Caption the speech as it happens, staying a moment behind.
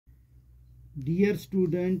Dear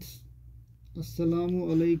students, Assalamu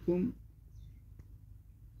alaikum.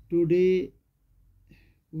 Today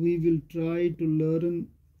we will try to learn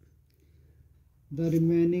the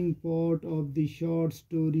remaining part of the short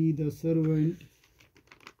story The Servant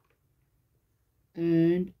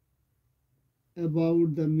and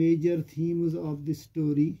about the major themes of the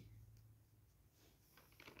story.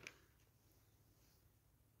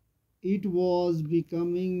 It was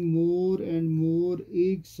becoming more and more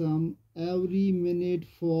irksome every minute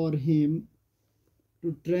for him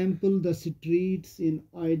to trample the streets in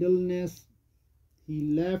idleness. He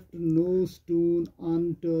left no stone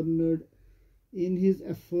unturned in his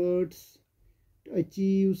efforts to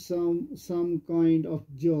achieve some kind of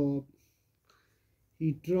job.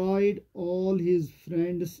 He tried all his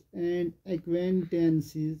friends and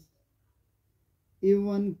acquaintances,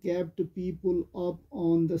 even kept people up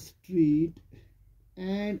on the street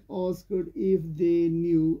and asked if they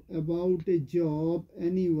knew about a job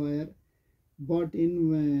anywhere, but in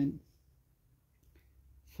vain.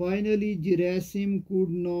 Finally, Gerasim could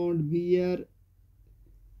not bear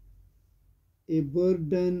a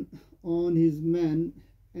burden on his men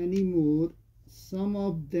anymore. Some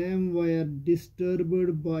of them were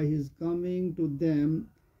disturbed by his coming to them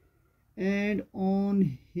and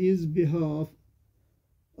on his behalf.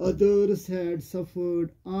 Others had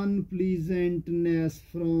suffered unpleasantness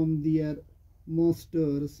from their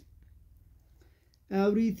masters.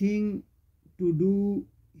 Everything to do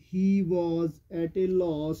he was at a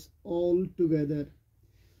loss altogether.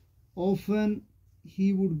 Often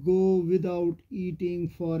he would go without eating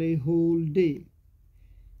for a whole day.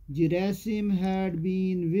 Gerasim had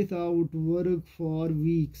been without work for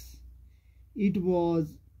weeks. It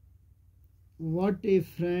was what a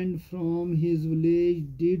friend from his village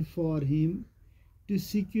did for him to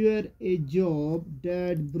secure a job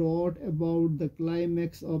that brought about the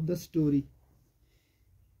climax of the story.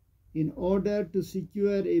 In order to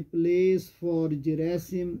secure a place for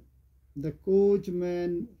Gerasim, the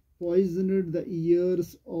coachman poisoned the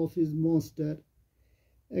ears of his master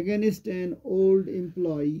against an old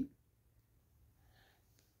employee.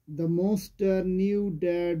 The master knew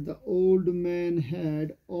that the old man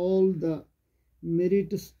had all the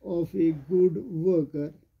merits of a good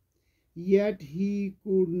worker, yet he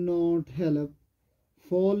could not help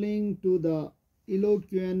falling to the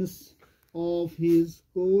eloquence of his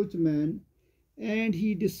coachman, and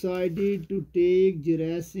he decided to take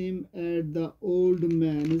Gerasim at the old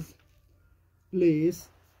man's place.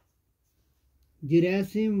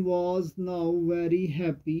 Gerasim was now very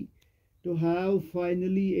happy to have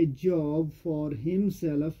finally a job for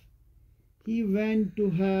himself. He went to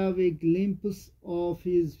have a glimpse of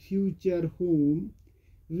his future home,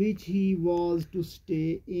 which he was to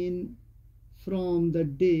stay in from the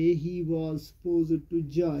day he was supposed to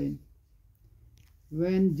join.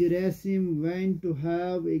 When Gerasim went to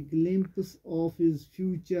have a glimpse of his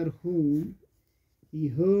future home, he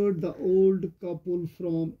heard the old couple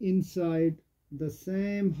from inside the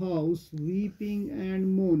same house weeping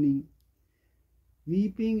and mourning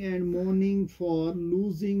for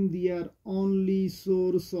losing their only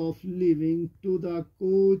source of living to the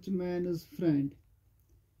coachman's friend.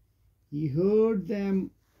 He heard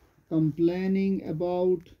them complaining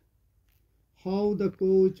about how the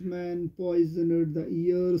coachman poisoned the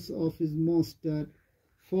ears of his master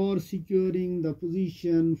for securing the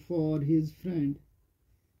position for his friend.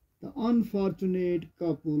 The unfortunate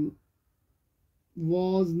couple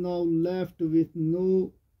was now left with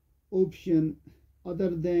no option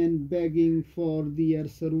other than begging for their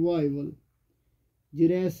survival.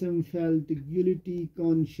 Gerasim felt guilty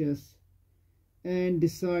conscious and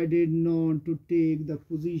decided not to take the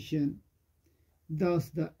position. Thus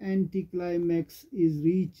the anticlimax is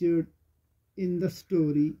reached in the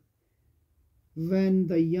story when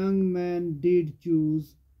the young man did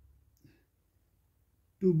choose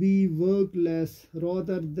to be workless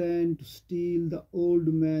rather than to steal the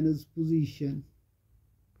old man's position.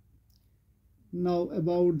 Now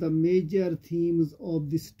about the major themes of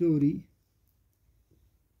the story.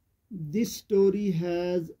 This story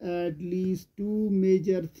has at least two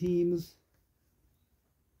major themes.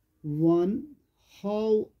 One,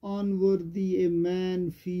 how unworthy a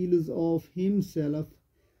man feels of himself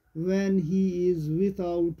when he is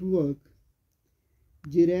without work.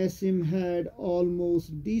 Gerasim had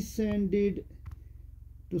almost descended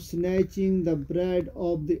to snatching the bread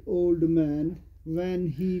of the old man when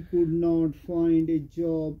he could not find a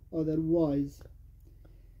job otherwise.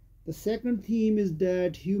 The second theme is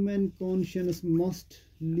that human conscience must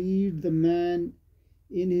lead the man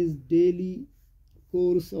in his daily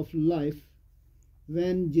course of life.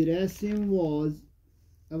 When Gerasim was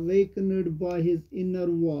awakened by his inner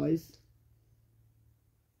voice,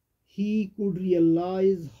 he could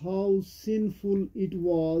realize how sinful it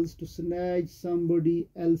was to snatch somebody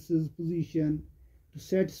else's position to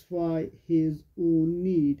satisfy his own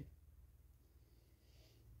need.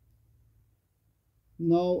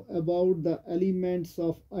 Now, about the elements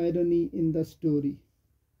of irony in the story.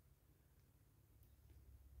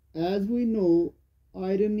 As we know,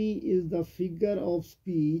 irony is the figure of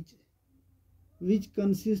speech which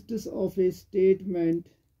consists of a statement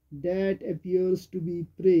that appears to be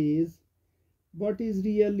praise but is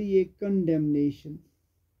really a condemnation.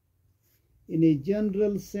 In a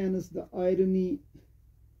general sense, the irony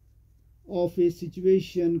of a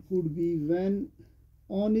situation could be when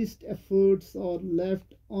honest efforts are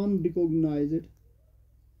left unrecognized,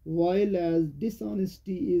 while as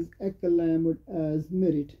dishonesty is acclaimed as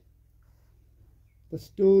merit. The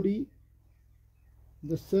story,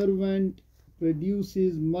 the servant,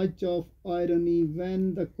 produces much of irony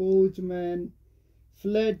when the coachman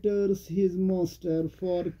flatters his master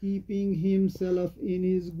for keeping himself in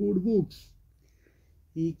his good books.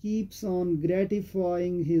 He keeps on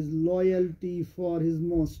gratifying his loyalty for his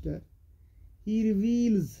master. He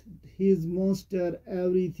reveals his master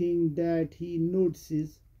everything that he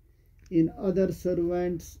notices in other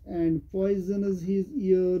servants and poisons his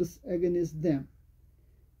ears against them.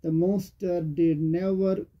 The master did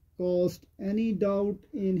never cast any doubt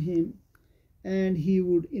in him, and he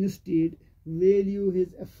would instead value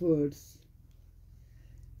his efforts.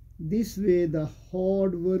 This way, the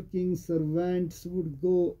hard-working servants would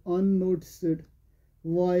go unnoticed,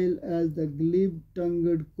 while as the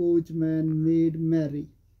glib-tongued coachman made merry.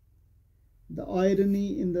 The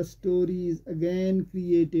irony in the story is again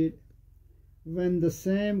created when the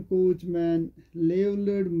same coachman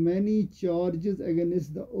leveled many charges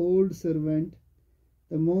against the old servant.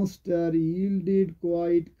 The master yielded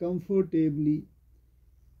quite comfortably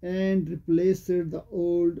and replaced the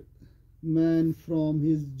old man from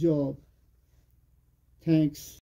his job. Thanks.